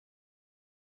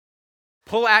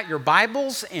pull out your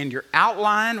Bibles and your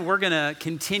outline. We're going to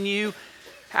continue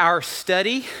our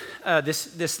study,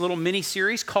 this little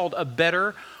mini-series called A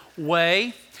Better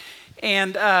Way.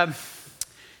 And,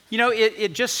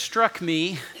 it just struck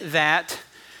me that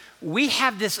we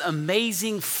have this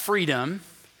amazing freedom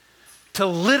to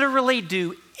literally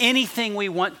do anything we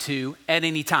want to at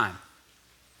any time.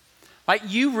 Like,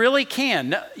 you really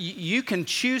can. You can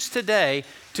choose today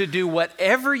to do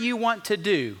whatever you want to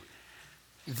do.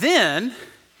 Then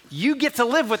you get to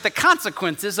live with the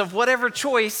consequences of whatever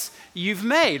choice you've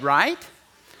made, right?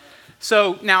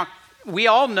 So now, we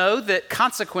all know that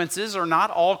consequences are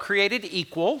not all created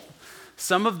equal.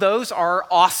 Some of those are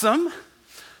awesome.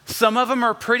 Some of them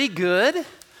are pretty good.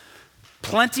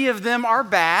 Plenty of them are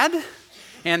bad.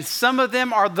 And some of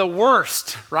them are the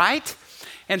worst, right?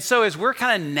 And so as we're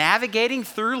kind of navigating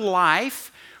through life,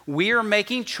 we are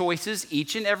making choices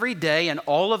each and every day, and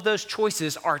all of those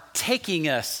choices are taking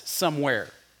us somewhere.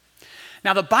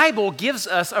 Now, the Bible gives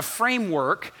us a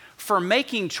framework for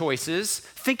making choices.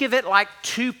 Think of it like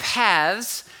two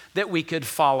paths that we could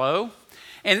follow.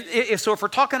 And so if we're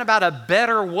talking about a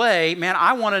better way, man,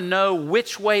 I want to know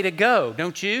which way to go,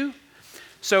 don't you?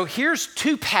 So here's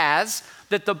two paths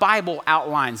that the Bible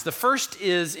outlines. The first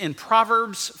is in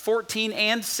Proverbs 14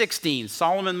 and 16.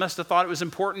 Solomon must have thought it was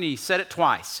important. He said it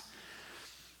twice.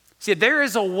 He said, there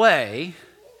is a way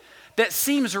that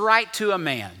seems right to a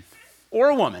man or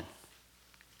a woman,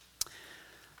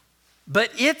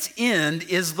 but its end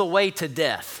is the way to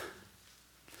death.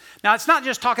 Now, it's not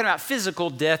just talking about physical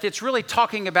death. It's really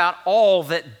talking about all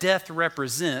that death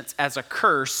represents as a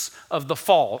curse of the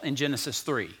fall in Genesis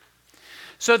 3.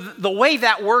 So the way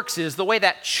that works is, the way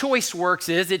that choice works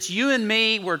is, it's you and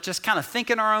me, we're just kind of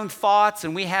thinking our own thoughts,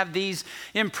 and we have these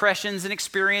impressions and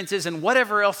experiences and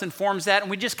whatever else informs that,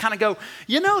 and we just kind of go,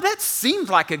 that seems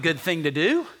like a good thing to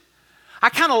do. I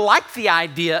kind of like the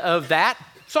idea of that,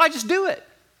 so I just do it.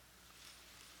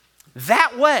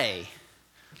 That way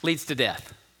leads to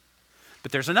death.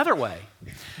 But there's another way.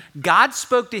 God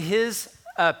spoke to his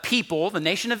people, the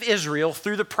nation of Israel,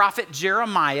 through the prophet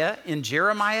Jeremiah in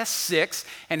Jeremiah 6.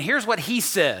 And here's what he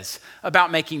says about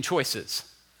making choices.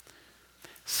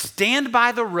 Stand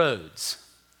by the roads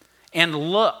and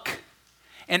look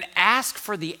and ask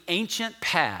for the ancient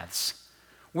paths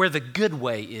where the good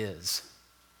way is,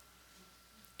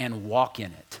 and walk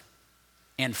in it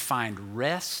and find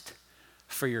rest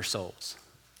for your souls.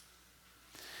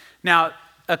 Now,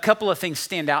 a couple of things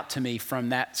stand out to me from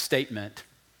that statement.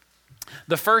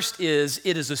 The first is,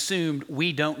 it is assumed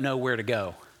we don't know where to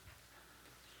go.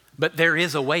 But there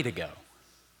is a way to go.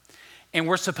 And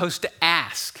we're supposed to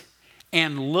ask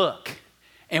and look.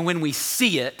 And when we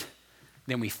see it,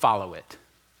 then we follow it.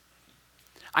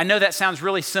 I know that sounds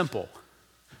really simple.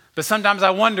 But sometimes I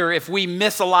wonder if we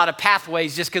miss a lot of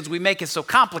pathways just because we make it so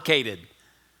complicated.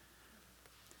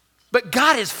 But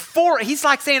God is for it. He's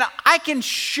like saying, I can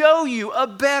show you a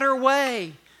better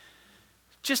way.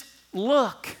 Just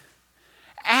look.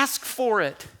 Ask for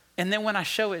it, and then when I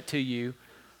show it to you,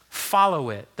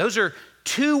 follow it. Those are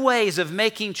two ways of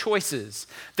making choices.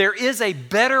 There is a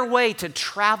better way to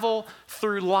travel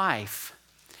through life.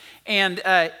 And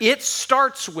it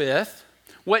starts with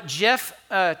what Jeff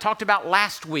talked about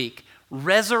last week,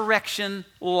 resurrection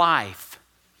life.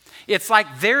 It's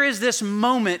like there is this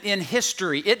moment in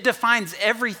history. It defines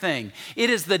everything. It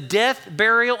is the death,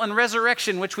 burial, and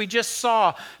resurrection, which we just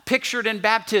saw pictured in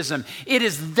baptism. It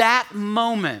is that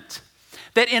moment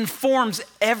that informs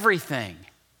everything.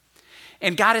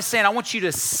 And God is saying, I want you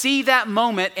to see that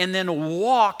moment and then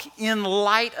walk in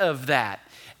light of that.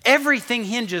 Everything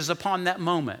hinges upon that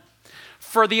moment.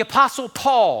 For the Apostle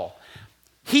Paul,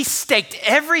 he staked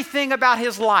everything about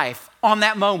his life on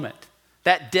that moment.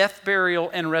 That death,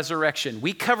 burial, and resurrection.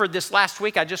 We covered this last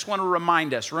week. I just want to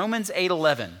remind us. Romans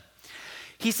 8:11.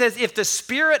 He says, if the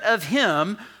spirit of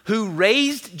him who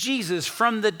raised Jesus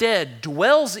from the dead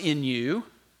dwells in you,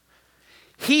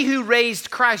 he who raised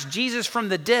Christ Jesus from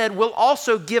the dead will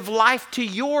also give life to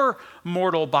your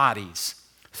mortal bodies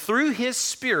through his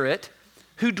spirit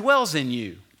who dwells in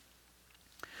you.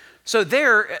 So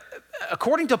there,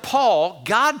 according to Paul,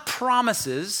 God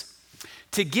promises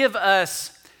to give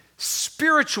us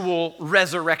spiritual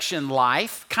resurrection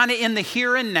life, kind of in the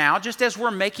here and now, just as we're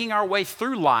making our way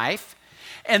through life,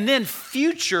 and then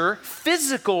future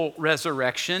physical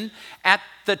resurrection at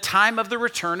the time of the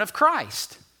return of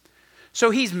Christ.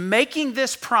 So he's making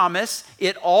this promise.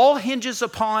 It all hinges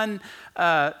upon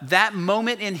that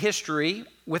moment in history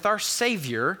with our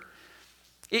Savior.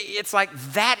 It's like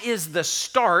that is the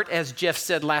start, as Jeff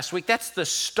said last week, that's the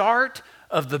start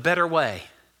of the better way.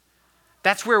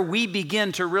 That's where we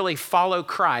begin to really follow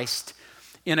Christ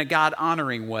in a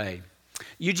God-honoring way.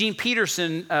 Eugene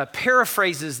Peterson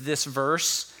paraphrases this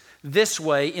verse this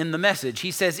way in the Message.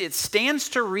 He says, "It stands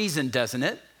to reason, doesn't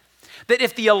it, that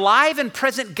if the alive and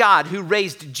present God who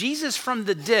raised Jesus from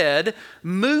the dead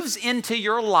moves into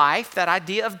your life," that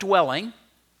idea of dwelling,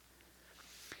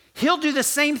 he'll do the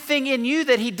same thing in you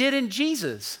that he did in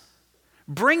Jesus,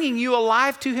 bringing you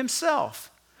alive to himself.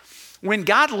 When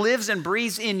God lives and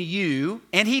breathes in you,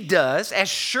 and he does, as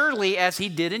surely as he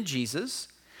did in Jesus,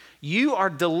 you are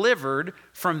delivered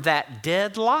from that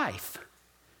dead life.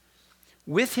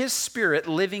 With his Spirit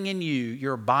living in you,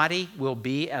 your body will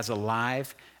be as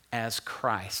alive as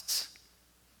Christ's.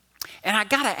 And I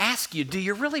gotta ask you, do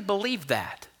you really believe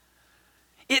that?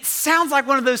 It sounds like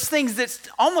one of those things that's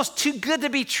almost too good to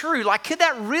be true. Like, could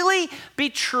that really be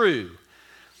true?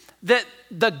 That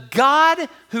the God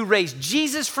who raised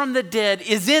Jesus from the dead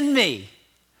is in me,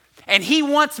 and he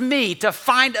wants me to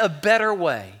find a better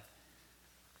way.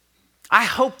 I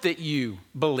hope that you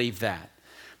believe that.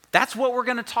 That's what we're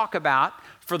going to talk about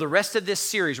for the rest of this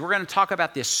series. We're going to talk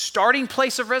about this starting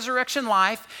place of resurrection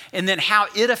life and then how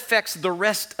it affects the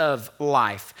rest of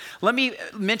life. Let me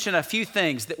mention a few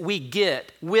things that we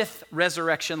get with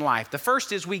resurrection life. The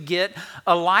first is we get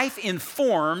a life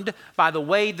informed by the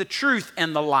way, the truth,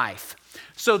 and the life.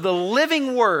 So the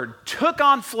living Word took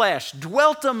on flesh,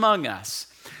 dwelt among us,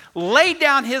 laid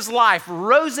down his life,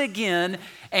 rose again,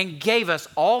 and gave us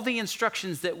all the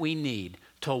instructions that we need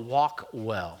to walk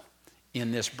well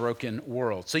in this broken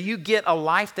world. So you get a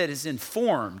life that is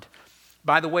informed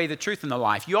by the way, the truth, and the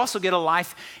life. You also get a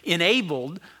life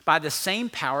enabled by the same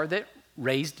power that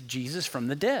raised Jesus from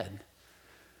the dead.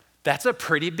 That's a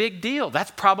pretty big deal.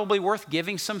 That's probably worth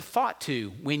giving some thought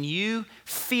to. When you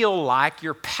feel like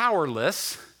you're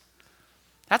powerless,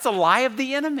 that's a lie of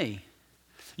the enemy.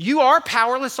 You are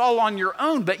powerless all on your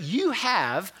own, but you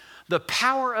have the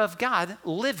power of God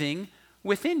living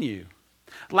within you.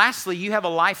 Lastly, you have a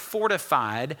life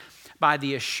fortified by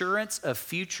the assurance of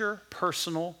future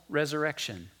personal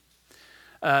resurrection.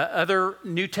 Other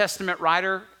New Testament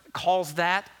writer calls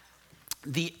that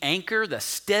the anchor, the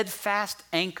steadfast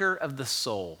anchor of the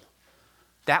soul.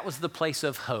 That was the place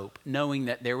of hope, knowing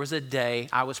that there was a day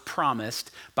I was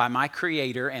promised by my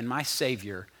Creator and my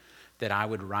Savior that I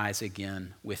would rise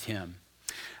again with him.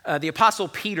 The Apostle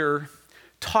Peter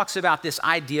talks about this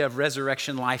idea of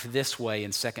resurrection life this way in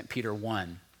 2 Peter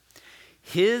 1.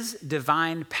 His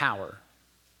divine power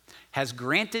has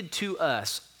granted to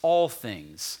us all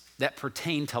things that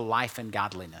pertain to life and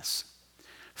godliness,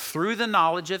 through the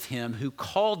knowledge of him who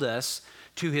called us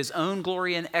to his own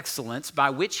glory and excellence,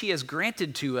 by which he has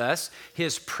granted to us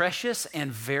his precious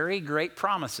and very great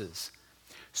promises,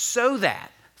 so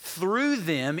that through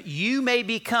them you may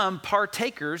become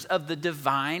partakers of the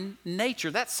divine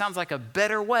nature. That sounds like a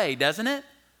better way, doesn't it?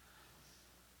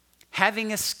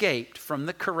 Having escaped from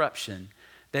the corruption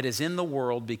that is in the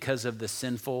world because of the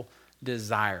sinful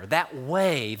desire. That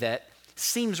way that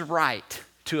seems right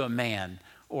to a man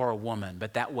or a woman,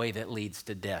 but that way that leads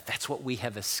to death. That's what we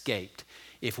have escaped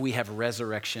if we have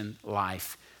resurrection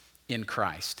life in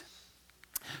Christ.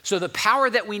 So the power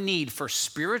that we need for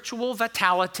spiritual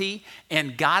vitality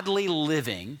and godly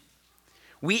living,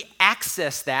 we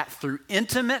access that through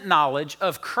intimate knowledge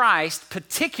of Christ,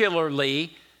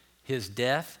 particularly his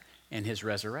death and his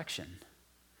resurrection.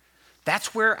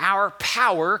 That's where our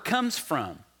power comes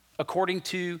from, according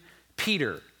to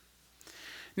Peter.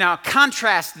 Now,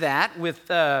 contrast that with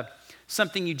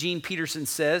something Eugene Peterson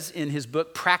says in his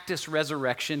book, Practice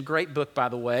Resurrection. Great book, by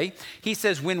the way. He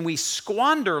says, when we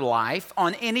squander life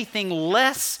on anything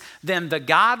less than the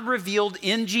God revealed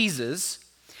in Jesus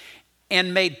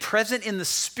and made present in the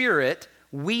Spirit,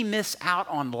 we miss out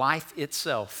on life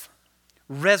itself.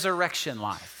 Resurrection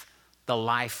life, the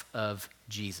life of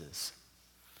Jesus.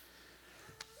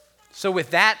 So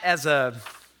with that as a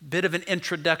bit of an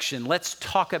introduction, let's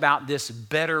talk about this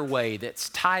better way that's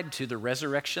tied to the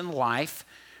resurrection life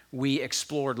we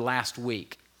explored last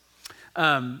week.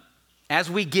 As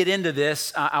we get into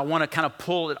this, I want to kind of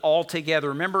pull it all together.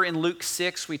 Remember in Luke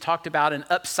 6, we talked about an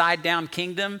upside down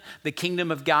kingdom, the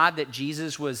kingdom of God that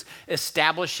Jesus was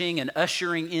establishing and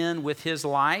ushering in with his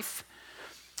life.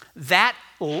 That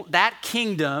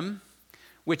kingdom,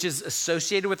 which is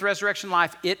associated with resurrection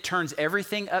life, it turns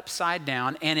everything upside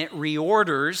down and it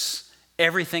reorders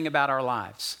everything about our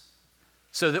lives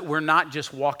so that we're not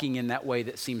just walking in that way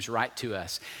that seems right to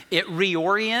us. It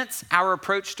reorients our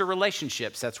approach to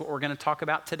relationships. That's what we're going to talk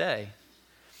about today.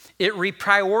 It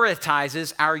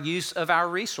reprioritizes our use of our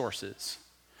resources.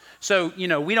 So,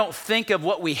 we don't think of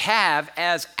what we have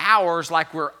as ours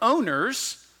like we're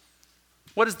owners.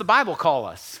 What does the Bible call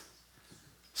us?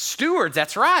 Stewards,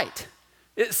 that's right.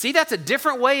 See, that's a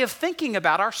different way of thinking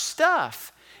about our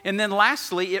stuff. And then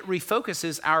lastly, it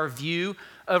refocuses our view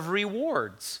of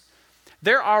rewards.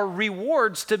 There are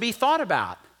rewards to be thought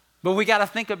about, but we got to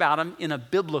think about them in a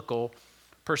biblical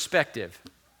perspective.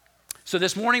 So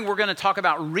this morning, we're going to talk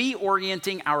about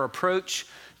reorienting our approach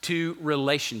to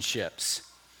relationships.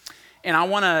 And I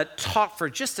want to talk for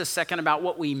just a second about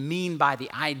what we mean by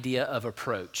the idea of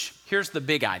approach. Here's the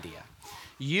big idea.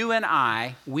 You and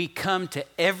I, we come to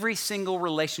every single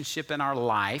relationship in our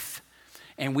life,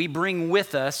 and we bring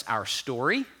with us our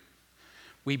story.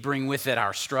 We bring with it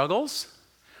our struggles.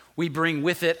 We bring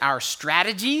with it our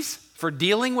strategies for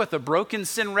dealing with a broken,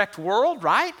 sin-wrecked world,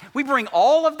 right? We bring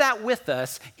all of that with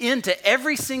us into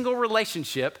every single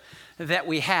relationship that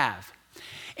we have.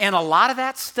 And a lot of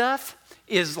that stuff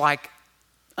is like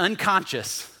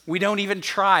unconscious. We don't even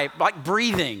try, like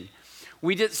breathing.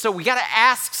 So we got to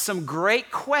ask some great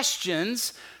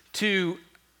questions to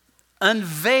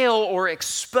unveil or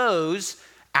expose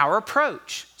our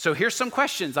approach. So here's some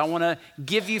questions I want to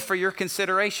give you for your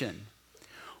consideration.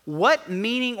 What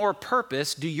meaning or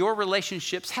purpose do your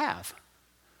relationships have?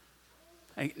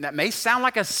 That may sound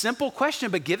like a simple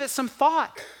question, but give it some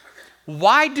thought.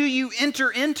 Why do you enter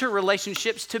into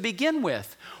relationships to begin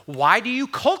with? Why do you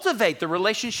cultivate the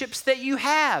relationships that you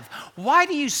have? Why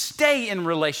do you stay in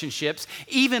relationships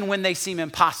even when they seem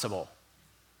impossible?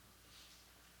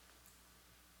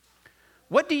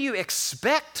 What do you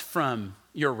expect from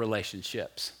your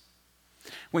relationships?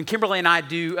 When Kimberly and I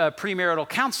do premarital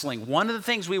counseling, one of the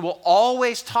things we will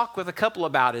always talk with a couple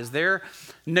about is they're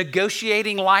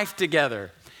negotiating life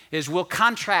together, is we'll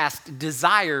contrast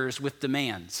desires with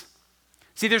demands.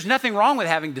 See, there's nothing wrong with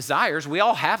having desires. We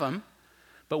all have them.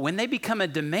 But when they become a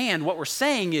demand, what we're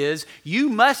saying is, you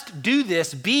must do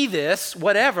this, be this,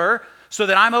 whatever, so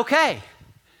that I'm okay.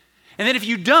 And then if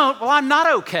you don't, well, I'm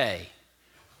not okay.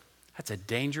 That's a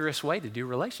dangerous way to do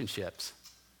relationships.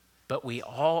 But we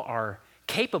all are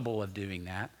capable of doing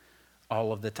that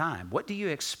all of the time. What do you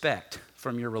expect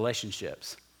from your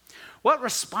relationships? What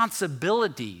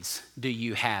responsibilities do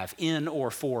you have in or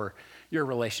for your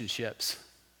relationships?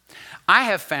 I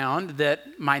have found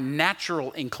that my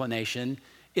natural inclination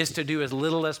is to do as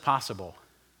little as possible.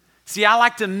 See, I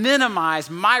like to minimize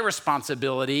my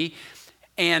responsibility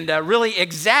and really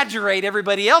exaggerate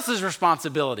everybody else's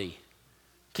responsibility.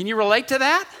 Can you relate to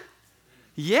that?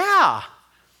 Yeah.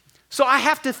 So I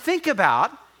have to think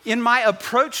about, in my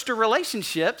approach to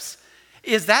relationships,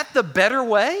 is that the better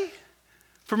way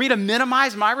for me to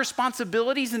minimize my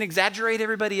responsibilities and exaggerate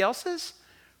everybody else's?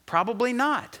 Probably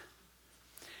not.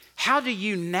 How do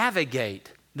you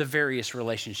navigate the various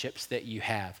relationships that you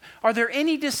have? Are there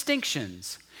any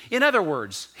distinctions? In other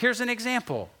words, here's an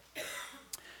example.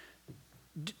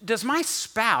 Does my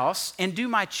spouse and do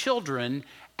my children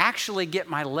actually get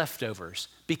my leftovers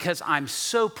because I'm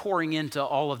so pouring into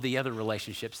all of the other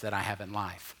relationships that I have in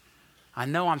life? I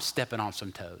know I'm stepping on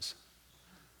some toes.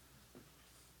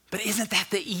 But isn't that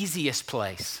the easiest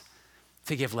place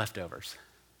to give leftovers?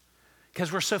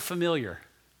 Because we're so familiar.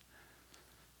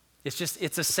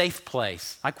 It's a safe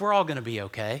place. Like, we're all going to be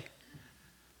okay.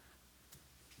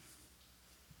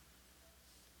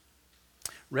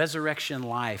 Resurrection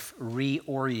Life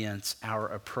reorients our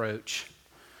approach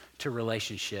to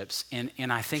relationships.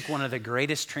 And I think one of the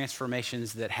greatest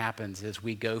transformations that happens is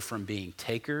we go from being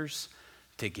takers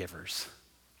to givers.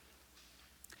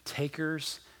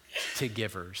 Takers to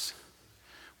givers.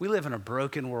 We live in a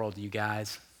broken world, you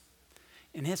guys,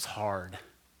 and it's hard.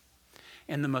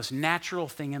 And the most natural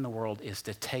thing in the world is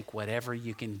to take whatever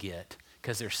you can get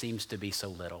because there seems to be so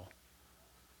little.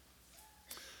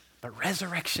 But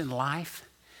resurrection life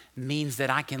means that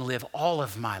I can live all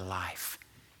of my life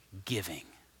giving.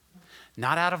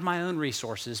 Not out of my own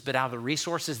resources, but out of the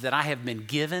resources that I have been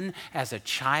given as a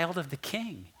child of the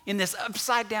King in this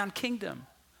upside down kingdom.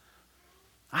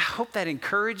 I hope that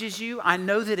encourages you. I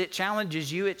know that it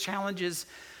challenges you. It challenges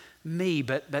me,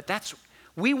 but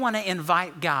we want to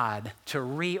invite God to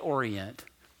reorient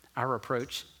our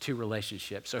approach to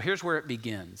relationships. So here's where it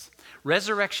begins.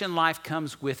 Resurrection Life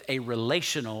comes with a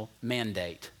relational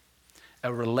mandate.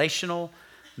 A relational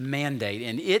mandate,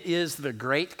 and it is the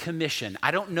Great Commission.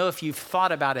 I don't know if you've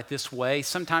thought about it this way.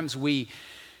 Sometimes we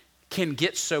can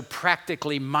get so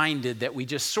practically minded that we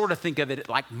just sort of think of it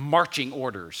like marching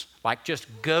orders, like just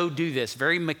go do this,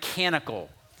 very mechanical.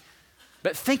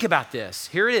 But think about this.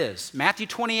 Here it is, Matthew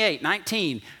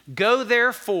 28:19. Go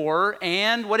therefore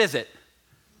and, what is it?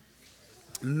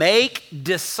 Make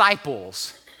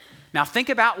disciples. Now think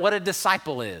about what a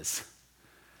disciple is.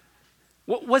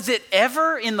 Was it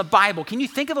ever in the Bible, can you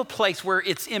think of a place where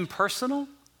it's impersonal?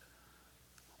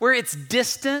 Where it's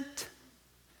distant,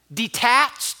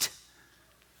 detached?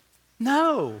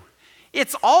 No,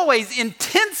 it's always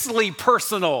intensely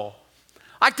personal.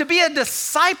 Like to be a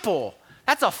disciple,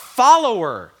 that's a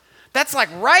follower. That's like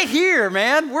right here,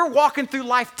 man. We're walking through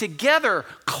life together,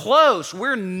 close.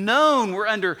 We're known, we're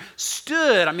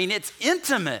understood. I mean, it's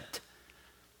intimate.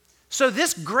 So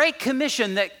this great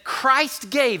commission that Christ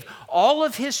gave all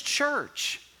of his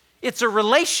church, it's a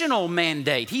relational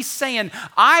mandate. He's saying,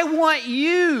 I want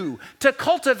you to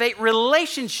cultivate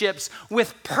relationships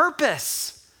with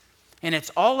purpose. And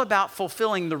it's all about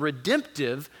fulfilling the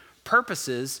redemptive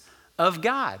purposes of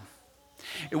God.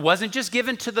 It wasn't just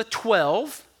given to the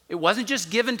 12. It wasn't just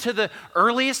given to the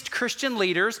earliest Christian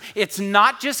leaders. It's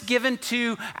not just given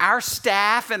to our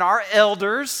staff and our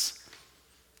elders.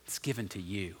 It's given to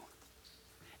you.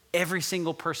 Every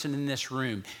single person in this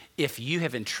room, if you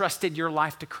have entrusted your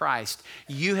life to Christ,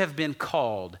 you have been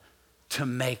called to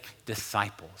make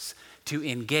disciples, to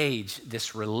engage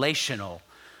this relational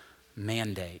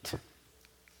mandate.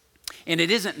 And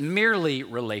it isn't merely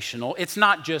relational. It's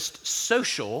not just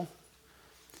social.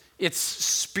 It's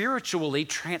spiritually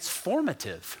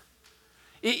transformative.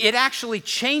 It actually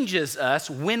changes us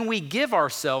when we give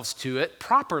ourselves to it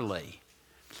properly.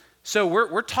 So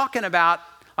we're talking about,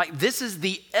 like, this is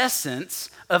the essence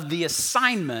of the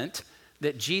assignment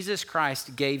that Jesus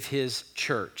Christ gave his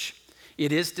church.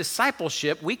 It is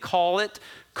discipleship. We call it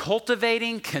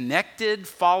cultivating connected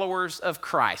followers of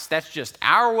Christ. That's just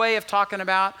our way of talking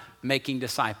about making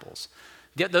disciples.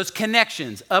 Get those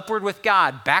connections, upward with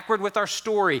God, backward with our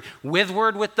story,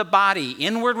 withward with the body,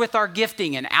 inward with our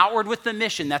gifting, and outward with the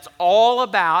mission. That's all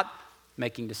about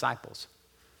making disciples,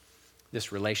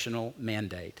 this relational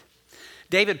mandate.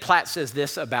 David Platt says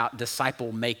this about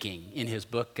disciple making in his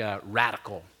book,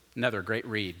 Radical, another great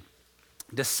read.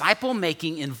 Disciple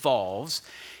making involves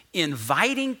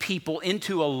inviting people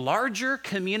into a larger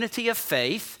community of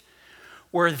faith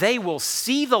where they will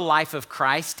see the life of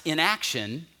Christ in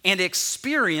action and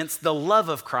experience the love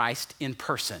of Christ in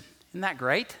person. Isn't that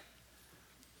great?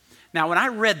 Now, when I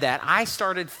read that, I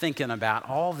started thinking about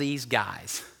all these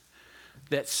guys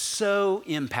that so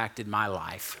impacted my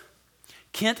life.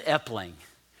 Kent Epling,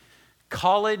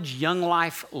 college young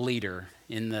life leader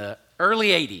in the early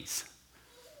 80s.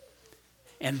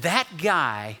 And that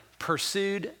guy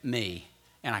pursued me,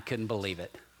 and I couldn't believe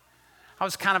it. I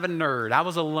was kind of a nerd. I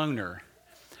was a loner.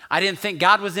 I didn't think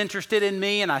God was interested in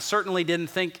me, and I certainly didn't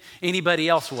think anybody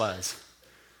else was.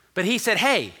 But he said,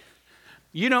 hey,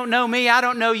 you don't know me, I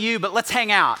don't know you, but let's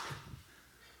hang out.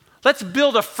 Let's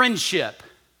build a friendship.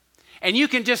 And you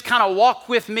can just kind of walk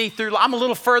with me through. I'm a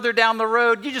little further down the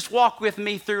road. You just walk with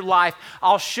me through life.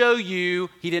 I'll show you,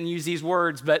 he didn't use these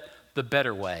words, but the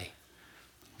better way.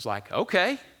 I was like,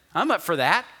 okay, I'm up for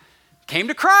that. Came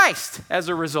to Christ as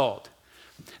a result.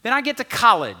 Then I get to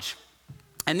college.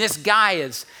 And this guy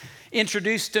is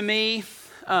introduced to me.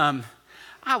 I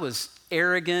was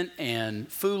arrogant and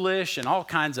foolish and all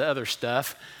kinds of other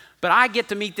stuff. But I get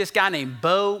to meet this guy named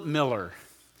Bo Miller.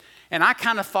 And I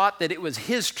kind of thought that it was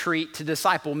his treat to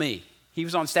disciple me. He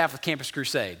was on staff with Campus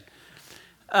Crusade.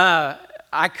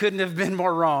 I couldn't have been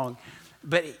more wrong.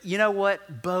 But you know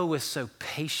what? Bo was so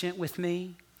patient with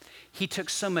me. He took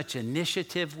so much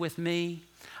initiative with me.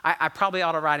 I probably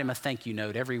ought to write him a thank you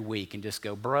note every week and just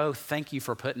go, bro, thank you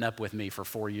for putting up with me for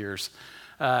 4 years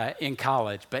in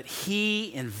college. But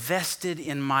he invested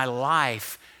in my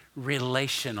life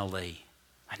relationally.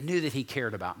 I knew that he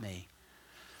cared about me.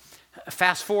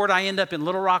 Fast forward, I end up in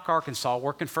Little Rock, Arkansas,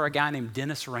 working for a guy named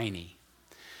Dennis Rainey.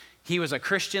 He was a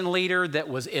Christian leader that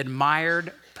was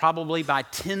admired probably by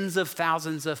tens of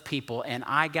thousands of people, and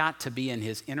I got to be in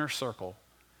his inner circle.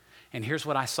 And here's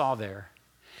what I saw there.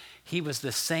 He was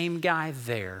the same guy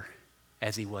there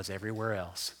as he was everywhere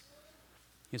else.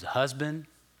 He's a husband,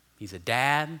 he's a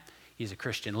dad, he's a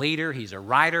Christian leader, he's a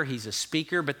writer, he's a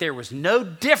speaker, but there was no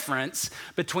difference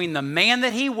between the man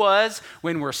that he was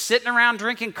when we're sitting around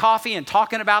drinking coffee and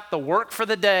talking about the work for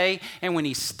the day and when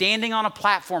he's standing on a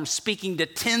platform speaking to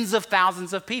tens of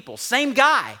thousands of people. Same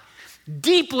guy,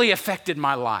 deeply affected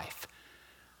my life.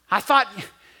 I thought,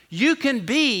 you can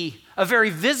be a very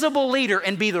visible leader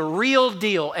and be the real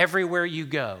deal everywhere you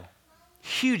go.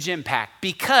 Huge impact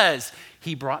because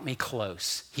he brought me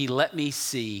close. He let me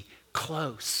see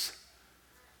close.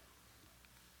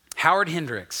 Howard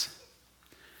Hendricks,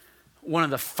 one of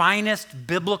the finest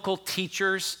biblical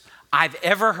teachers I've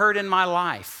ever heard in my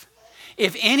life.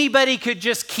 If anybody could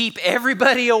just keep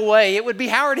everybody away, it would be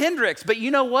Howard Hendricks. But you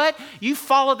know what? You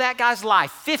follow that guy's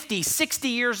life, 50, 60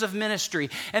 years of ministry,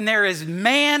 and there is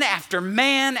man after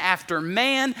man after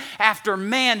man after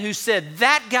man who said,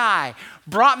 that guy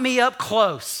brought me up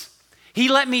close. He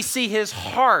let me see his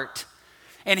heart.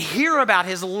 and hear about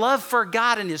his love for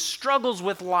God and his struggles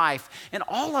with life and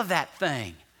all of that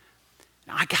thing.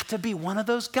 And I got to be one of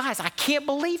those guys. I can't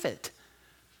believe it.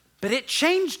 But it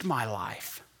changed my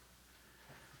life.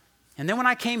 And then when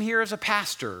I came here as a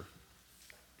pastor,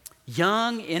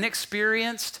 young,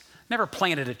 inexperienced, never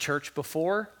planted a church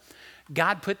before,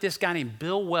 God put this guy named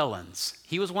Bill Wellens.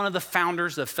 He was one of the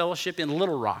founders of Fellowship in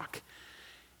Little Rock.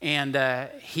 And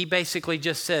he basically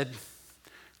just said,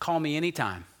 call me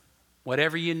anytime.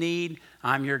 Whatever you need,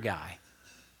 I'm your guy.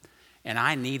 And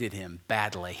I needed him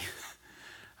badly.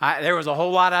 There was a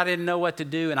whole lot I didn't know what to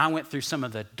do, and I went through some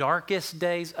of the darkest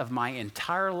days of my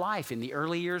entire life in the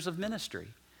early years of ministry.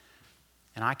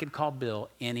 And I could call Bill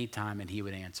anytime, and he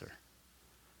would answer.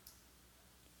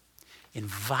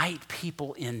 Invite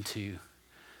people into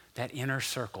that inner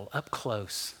circle up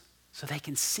close so they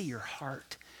can see your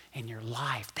heart and your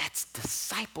life. That's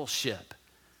discipleship.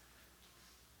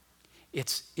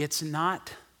 It's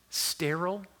not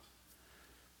sterile.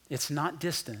 It's not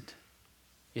distant.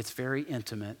 It's very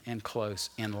intimate and close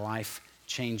and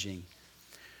life-changing.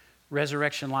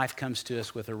 Resurrection life comes to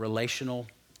us with a relational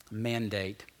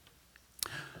mandate.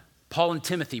 Paul and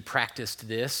Timothy practiced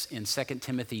this in 2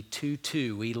 Timothy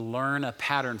 2:2. We learn a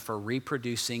pattern for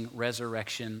reproducing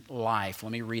resurrection life.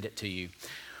 Let me read it to you.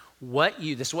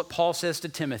 This is what Paul says to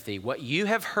Timothy. What you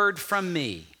have heard from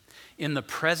me in the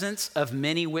presence of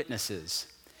many witnesses,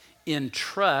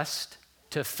 entrust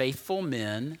to faithful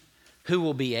men who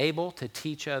will be able to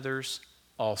teach others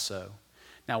also.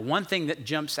 Now, one thing that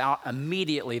jumps out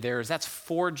immediately there is that's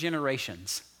 4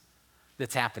 generations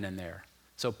that's happening there.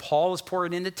 So Paul is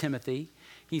pouring into Timothy.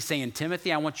 He's saying,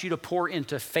 Timothy, I want you to pour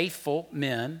into faithful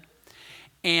men.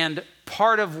 And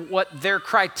part of what their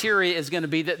criteria is going to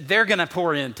be that they're going to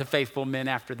pour into faithful men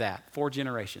after that. 4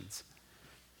 generations.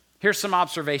 Here's some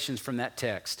observations from that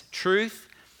text. Truth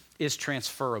is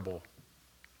transferable.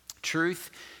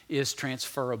 Truth is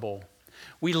transferable.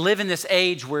 We live in this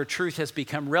age where truth has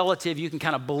become relative. You can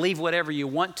kind of believe whatever you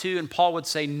want to. And Paul would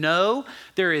say, no,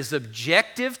 there is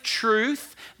objective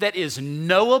truth that is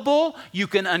knowable. You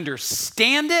can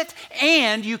understand it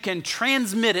and you can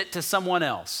transmit it to someone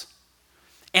else.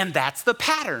 And that's the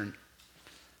pattern.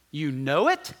 You know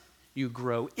it, you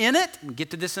grow in it, we'll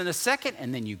get to this in a second,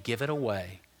 and then you give it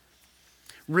away.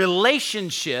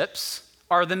 Relationships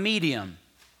are the medium.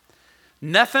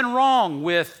 Nothing wrong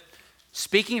with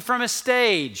speaking from a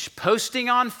stage, posting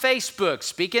on Facebook,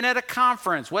 speaking at a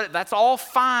conference. That's all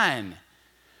fine.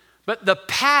 But the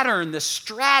pattern, the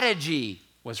strategy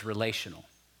was relational.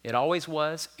 It always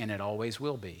was, and it always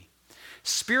will be.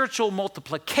 Spiritual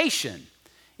multiplication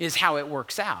is how it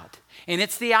works out. And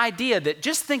it's the idea that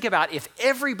just think about if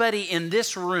everybody in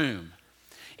this room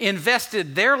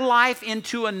invested their life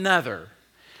into another,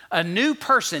 a new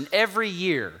person every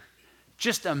year.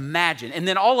 Just imagine. And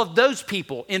then all of those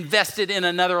people invested in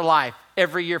another life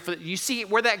every year. You see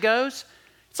where that goes?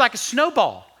 It's like a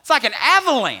snowball. It's like an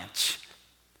avalanche.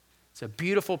 It's a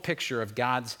beautiful picture of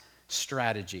God's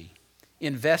strategy.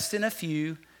 Invest in a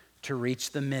few to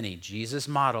reach the many. Jesus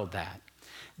modeled that.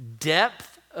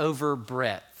 Depth over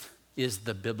breadth is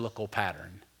the biblical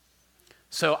pattern.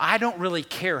 So I don't really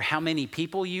care how many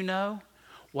people you know.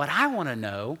 What I want to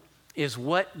know is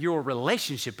what your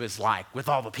relationship is like with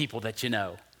all the people that you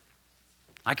know.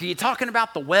 Like, are you talking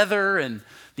about the weather and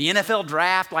the NFL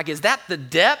draft? Like, is that the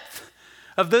depth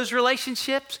of those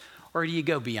relationships? Or do you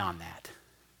go beyond that?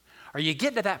 Are you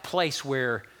getting to that place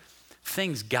where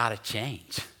things got to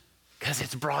change because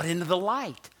it's brought into the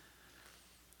light?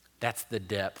 That's the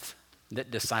depth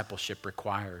that discipleship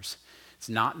requires. It's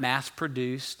not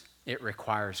mass-produced. It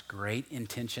requires great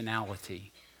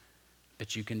intentionality.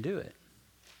 But you can do it.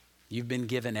 You've been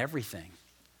given everything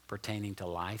pertaining to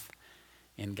life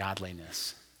and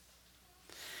godliness.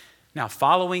 Now,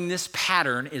 following this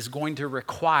pattern is going to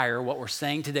require what we're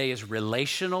saying today is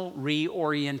relational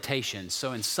reorientation.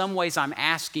 So in some ways, I'm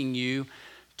asking you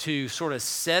to sort of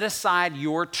set aside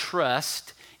your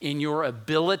trust in your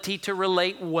ability to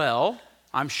relate well.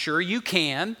 I'm sure you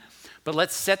can, but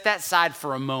let's set that aside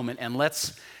for a moment and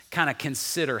let's kind of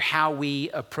consider how we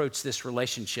approach this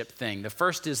relationship thing. The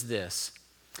first is this.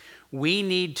 We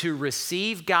need to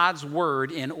receive God's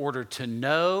word in order to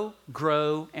know,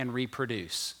 grow, and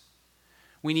reproduce.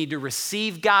 We need to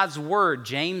receive God's word.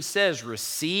 James says,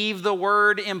 receive the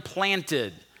word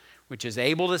implanted, which is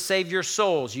able to save your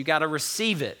souls. You got to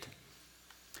receive it.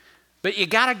 But you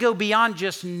got to go beyond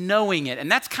just knowing it.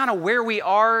 And that's kind of where we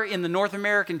are in the North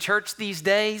American church these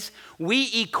days.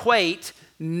 We equate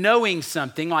knowing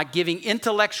something, like giving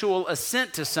intellectual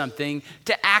assent to something,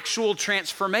 to actual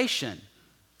transformation.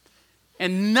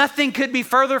 And nothing could be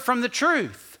further from the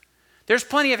truth. There's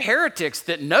plenty of heretics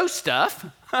that know stuff,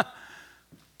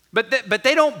 but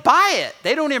they don't buy it.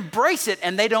 They don't embrace it,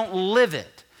 and they don't live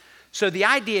it. So the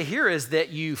idea here is that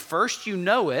you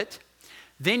know it,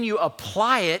 then you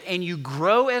apply it, and you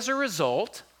grow as a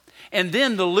result, and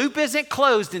then the loop isn't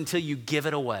closed until you give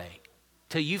it away,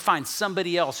 till you find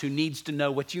somebody else who needs to know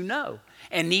what you know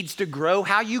and needs to grow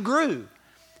how you grew.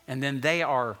 And then they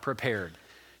are prepared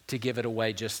to give it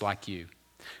away just like you.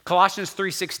 Colossians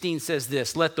 3:16 says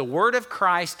this, let the word of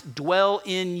Christ dwell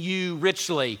in you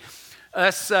richly.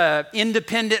 Us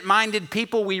independent-minded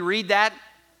people, we read that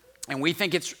and we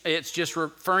think it's just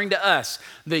referring to us.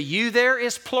 The you there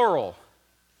is plural.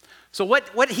 So what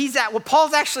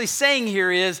Paul's actually saying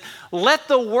here is, let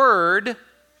the word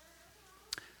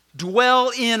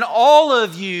dwell in all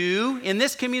of you in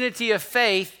this community of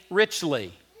faith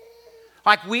richly.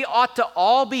 Like we ought to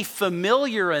all be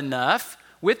familiar enough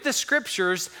with the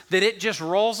scriptures that it just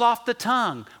rolls off the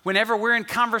tongue. Whenever we're in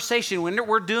conversation, when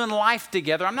we're doing life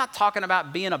together, I'm not talking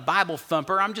about being a Bible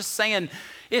thumper. I'm just saying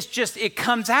it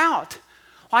comes out.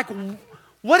 Like,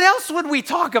 what else would we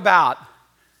talk about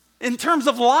in terms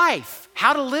of life?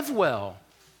 How to live well.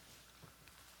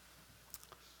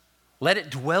 Let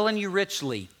it dwell in you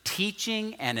richly,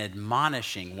 teaching and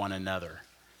admonishing one another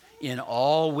in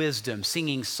all wisdom,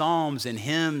 singing psalms and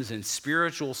hymns and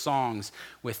spiritual songs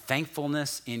with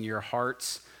thankfulness in your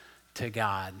hearts to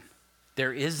God.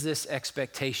 There is this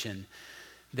expectation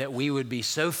that we would be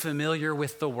so familiar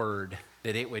with the word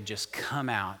that it would just come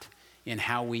out in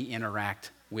how we interact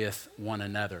with one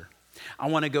another. I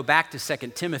want to go back to 2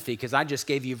 Timothy because I just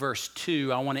gave you verse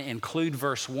 2. I want to include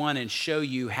verse 1 and show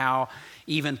you how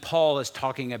even Paul is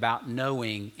talking about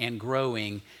knowing and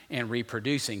growing and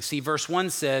reproducing. See, verse 1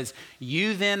 says,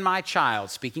 you then, my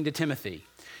child, speaking to Timothy,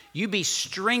 you be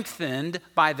strengthened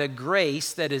by the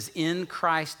grace that is in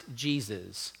Christ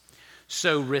Jesus.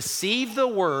 So receive the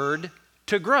word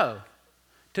to grow,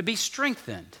 to be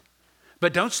strengthened.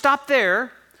 But don't stop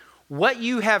there. What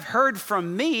you have heard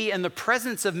from me in the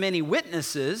presence of many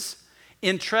witnesses,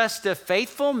 entrust to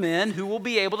faithful men who will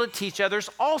be able to teach others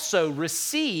also.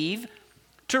 Receive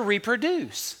to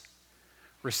reproduce.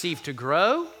 Receive to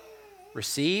grow.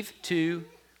 Receive to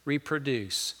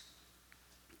reproduce.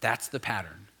 That's the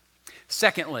pattern.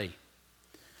 Secondly,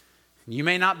 you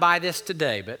may not buy this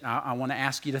today, but I want to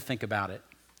ask you to think about it.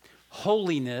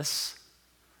 Holiness,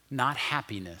 not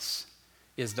happiness,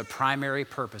 is the primary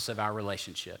purpose of our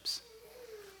relationships.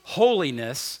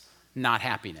 Holiness, not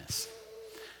happiness.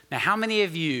 Now, how many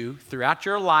of you throughout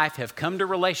your life have come to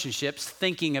relationships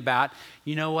thinking about,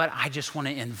 you know what, I just want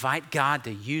to invite God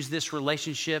to use this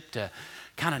relationship to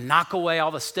kind of knock away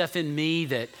all the stuff in me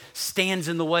that stands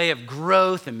in the way of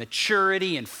growth and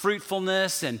maturity and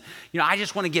fruitfulness. And, I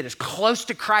just want to get as close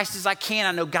to Christ as I can.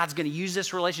 I know God's going to use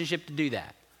this relationship to do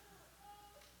that.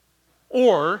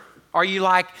 Or are you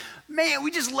like, man,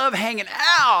 we just love hanging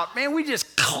out. Man, we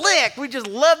just click. We just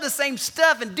love the same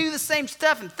stuff and do the same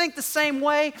stuff and think the same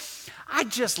way. I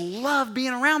just love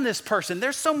being around this person.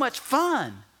 They're so much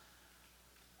fun.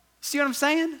 See what I'm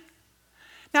saying?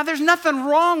 Now, there's nothing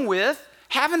wrong with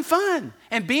having fun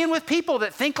and being with people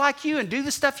that think like you and do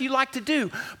the stuff you like to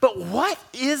do. But what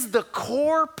is the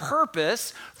core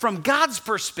purpose from God's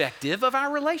perspective of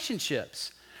our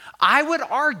relationships? I would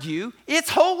argue it's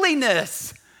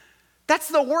holiness. That's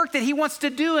the work that he wants to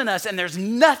do in us, and there's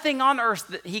nothing on earth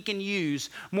that he can use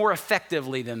more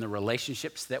effectively than the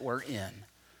relationships that we're in.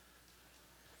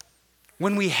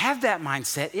 When we have that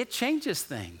mindset, it changes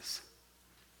things.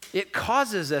 It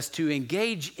causes us to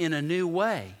engage in a new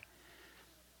way.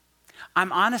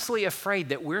 I'm honestly afraid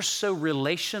that we're so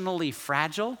relationally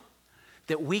fragile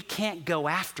that we can't go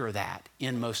after that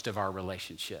in most of our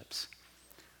relationships.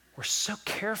 We're so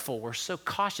careful, we're so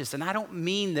cautious, and I don't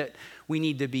mean that we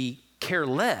need to be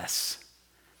careless.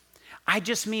 I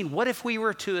just mean, what if we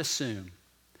were to assume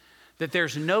that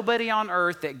there's nobody on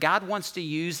earth that God wants to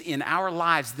use in our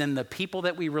lives than the people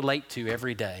that we relate to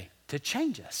every day to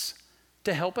change us,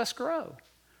 to help us grow?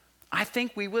 I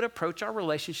think we would approach our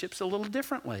relationships a little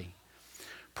differently.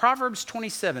 Proverbs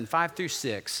 27,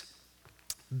 5-6.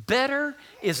 Better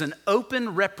is an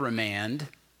open reprimand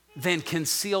than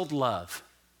concealed love.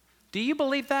 Do you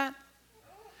believe that?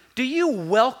 Do you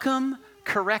welcome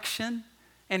correction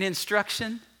and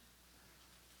instruction?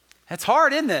 That's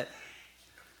hard, isn't it?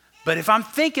 But if I'm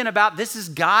thinking about this is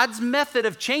God's method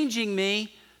of changing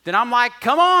me, then I'm like,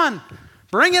 come on,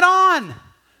 bring it on.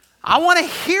 I want to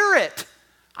hear it.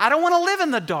 I don't want to live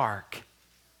in the dark.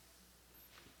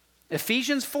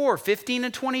 Ephesians 4,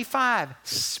 15-25.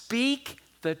 Speak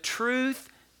the truth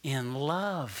in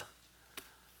love.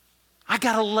 I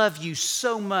got to love you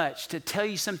so much to tell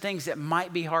you some things that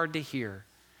might be hard to hear,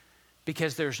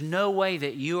 because there's no way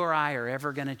that you or I are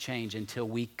ever going to change until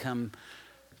we come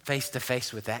face to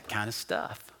face with that kind of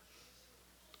stuff.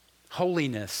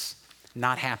 Holiness,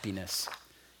 not happiness,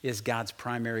 is God's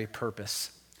primary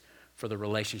purpose for the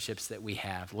relationships that we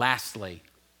have. Lastly,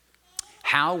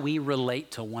 how we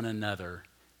relate to one another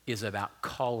is about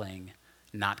calling,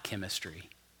 not chemistry.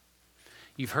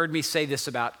 You've heard me say this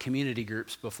about community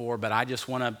groups before, but I just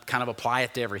want to kind of apply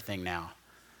it to everything now.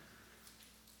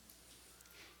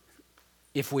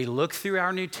 If we look through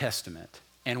our New Testament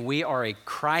and we are a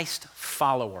Christ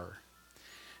follower,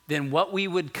 then what we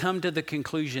would come to the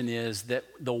conclusion is that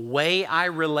the way I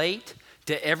relate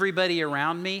to everybody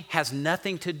around me has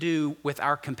nothing to do with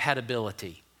our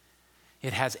compatibility.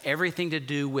 It has everything to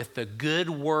do with the good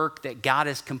work that God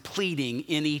is completing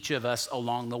in each of us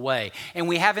along the way. And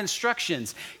we have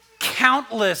instructions,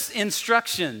 countless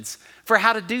instructions for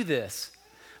how to do this.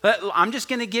 But I'm just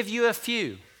going to give you a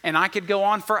few, and I could go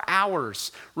on for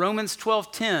hours. Romans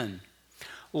 12:10,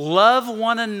 love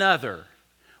one another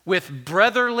with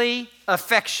brotherly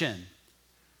affection.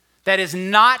 That is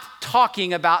not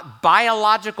talking about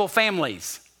biological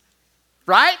families,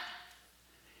 right?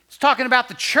 It's talking about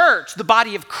the church, the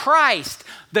body of Christ,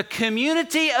 the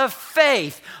community of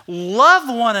faith.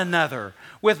 Love one another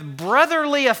with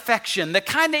brotherly affection, the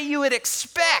kind that you would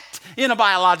expect in a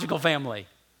biological family.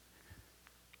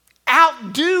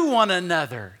 Outdo one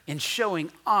another in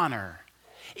showing honor.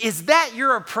 Is that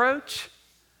your approach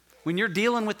when you're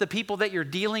dealing with the people that you're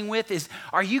dealing with?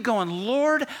 Are you going,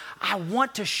 Lord, I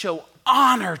want to show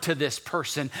honor to this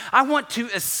person. I want to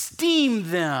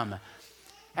esteem them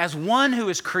as one who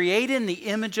is created in the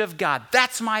image of God.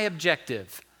 That's my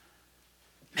objective.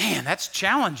 Man, that's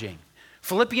challenging.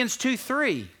 Philippians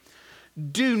 2:3,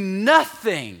 do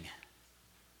nothing,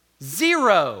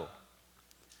 zero,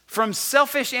 from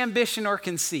selfish ambition or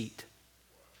conceit.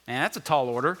 Man, that's a tall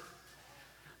order.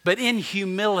 But in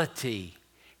humility,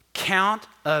 count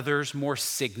others more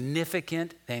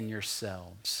significant than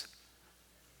yourselves.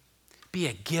 Be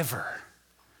a giver,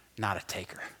 not a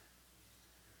taker.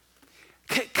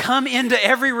 Come into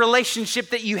every relationship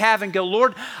that you have and go,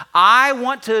 Lord, I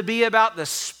want to be about the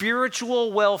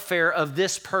spiritual welfare of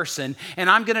this person, and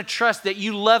I'm going to trust that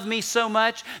you love me so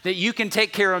much that you can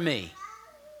take care of me.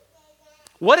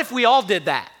 What if we all did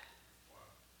that?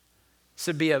 This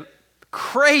would be a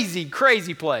crazy,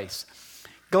 crazy place.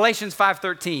 Galatians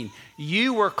 5:13,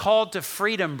 you were called to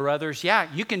freedom, brothers. Yeah,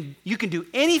 you can do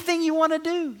anything you want to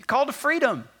do. You're called to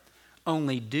freedom.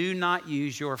 Only do not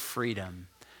use your freedom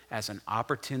as an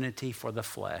opportunity for the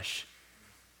flesh,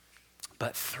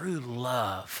 but through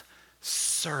love,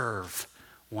 serve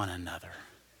one another.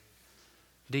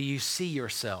 Do you see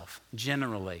yourself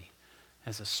generally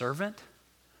as a servant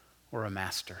or a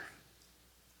master?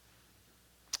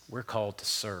 We're called to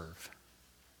serve.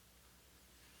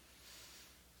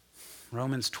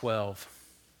 Romans 12,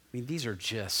 I mean, these are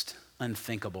just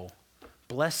unthinkable.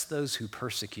 Bless those who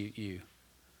persecute you.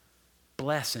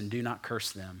 Bless and do not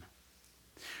curse them.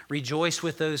 Rejoice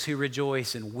with those who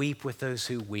rejoice and weep with those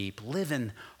who weep. Live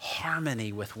in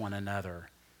harmony with one another.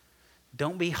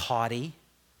 Don't be haughty,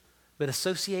 but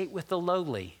associate with the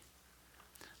lowly,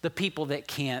 the people that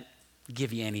can't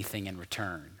give you anything in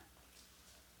return.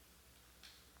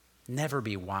 Never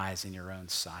be wise in your own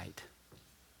sight.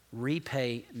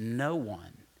 Repay no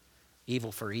one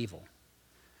evil for evil,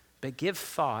 but give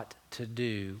thought to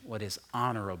do what is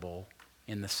honorable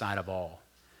in the sight of all.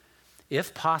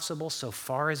 If possible, so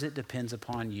far as it depends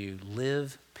upon you,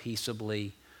 live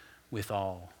peaceably with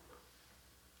all.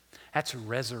 That's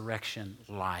resurrection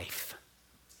life.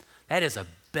 That is a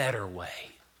better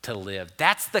way to live.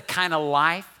 That's the kind of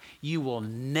life you will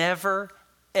never,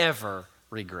 ever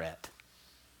regret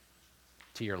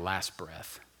to your last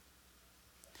breath.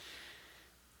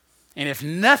 And if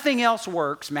nothing else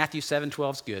works, Matthew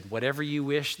 7:12 is good. Whatever you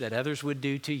wish that others would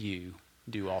do to you,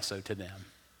 do also to them.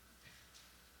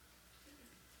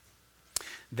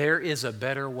 There is a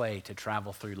better way to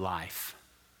travel through life.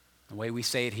 The way we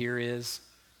say it here is,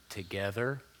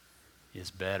 together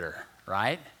is better,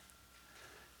 right?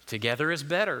 Together is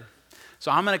better.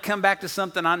 So I'm going to come back to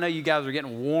something I know you guys are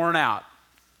getting worn out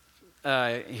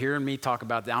hearing me talk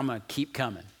about that. I'm going to keep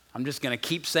coming. I'm just going to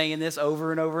keep saying this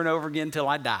over and over and over again until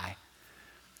I die.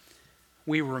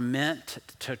 We were meant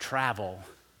to travel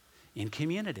in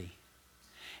community.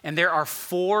 And there are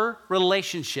 4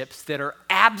 relationships that are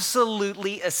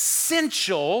absolutely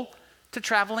essential to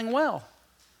traveling well.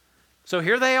 So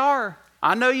here they are.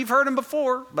 I know you've heard them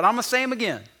before, but I'm going to say them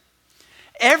again.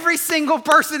 Every single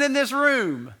person in this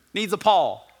room needs a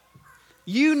Paul.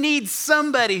 You need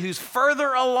somebody who's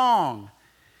further along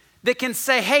that can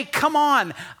say, hey, come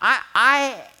on,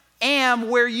 I am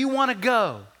where you want to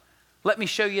go. Let me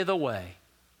show you the way.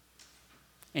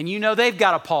 And you know they've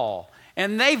got a Paul,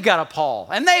 and they've got a Paul,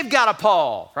 and they've got a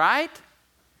Paul, right?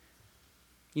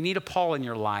 You need a Paul in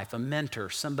your life, a mentor,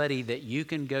 somebody that you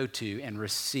can go to and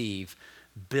receive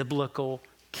biblical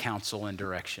counsel and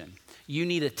direction. You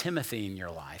need a Timothy in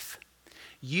your life.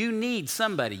 You need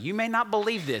somebody, you may not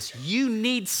believe this, you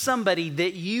need somebody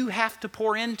that you have to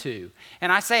pour into.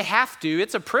 And I say have to,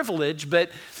 it's a privilege,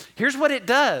 but here's what it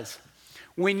does.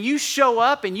 When you show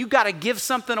up and you got to give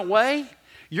something away,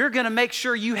 you're going to make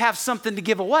sure you have something to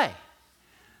give away.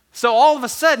 So all of a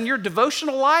sudden, your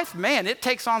devotional life, man, it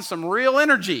takes on some real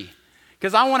energy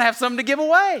because I want to have something to give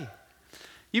away.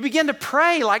 You begin to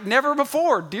pray like never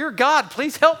before. Dear God,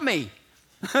 please help me.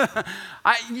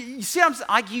 You see,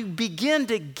 you begin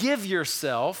to give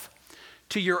yourself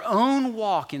to your own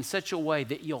walk in such a way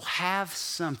that you'll have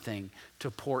something to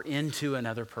pour into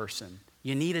another person.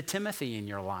 You need a Timothy in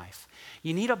your life.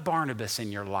 You need a Barnabas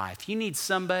in your life. You need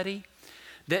somebody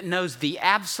that knows the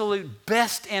absolute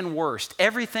best and worst,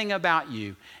 everything about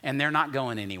you, and they're not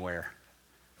going anywhere.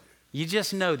 You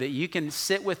just know that you can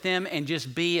sit with them and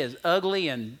just be as ugly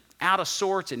and out of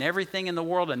sorts and everything in the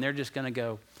world, and they're just going to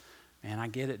go, man, I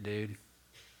get it, dude.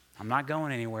 I'm not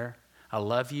going anywhere. I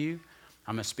love you.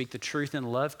 I'm going to speak the truth in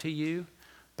love to you,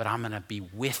 but I'm going to be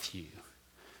with you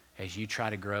as you try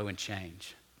to grow and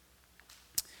change.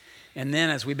 And then,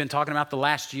 as we've been talking about the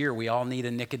last year, we all need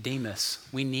a Nicodemus.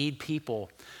 We need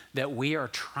people that we are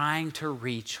trying to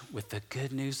reach with the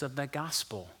good news of the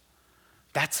gospel.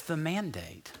 That's the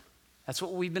mandate. That's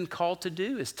what we've been called to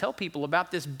do, is tell people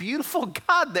about this beautiful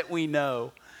God that we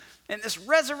know and this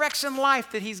resurrection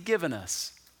life that he's given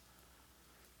us.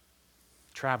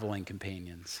 Traveling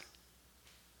companions.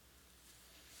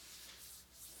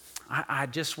 I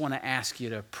just want to ask you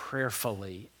to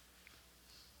prayerfully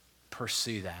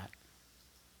pursue that.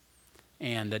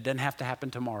 And it doesn't have to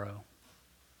happen tomorrow.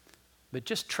 But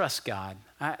just trust God.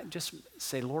 Just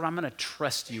say, Lord, I'm going to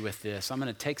trust you with this. I'm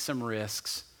going to take some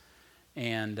risks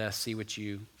and see what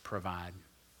you provide.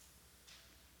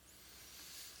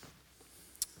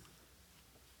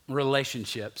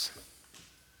 Relationships.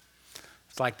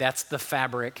 It's like that's the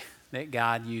fabric that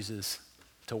God uses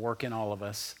to work in all of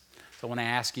us. So I want to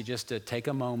ask you just to take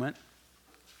a moment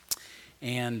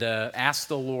and ask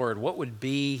the Lord, what would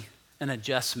be an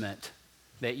adjustment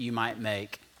that you might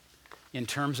make in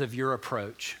terms of your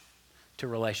approach to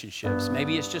relationships?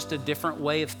 Maybe it's just a different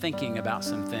way of thinking about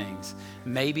some things.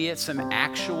 Maybe it's some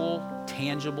actual,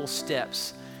 tangible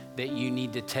steps that you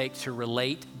need to take to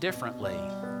relate differently.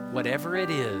 Whatever it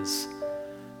is,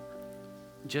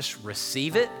 just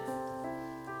receive it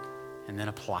and then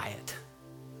apply it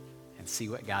and see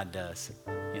what God does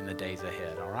in the days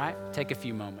ahead, all right? Take a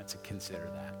few moments and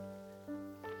consider that.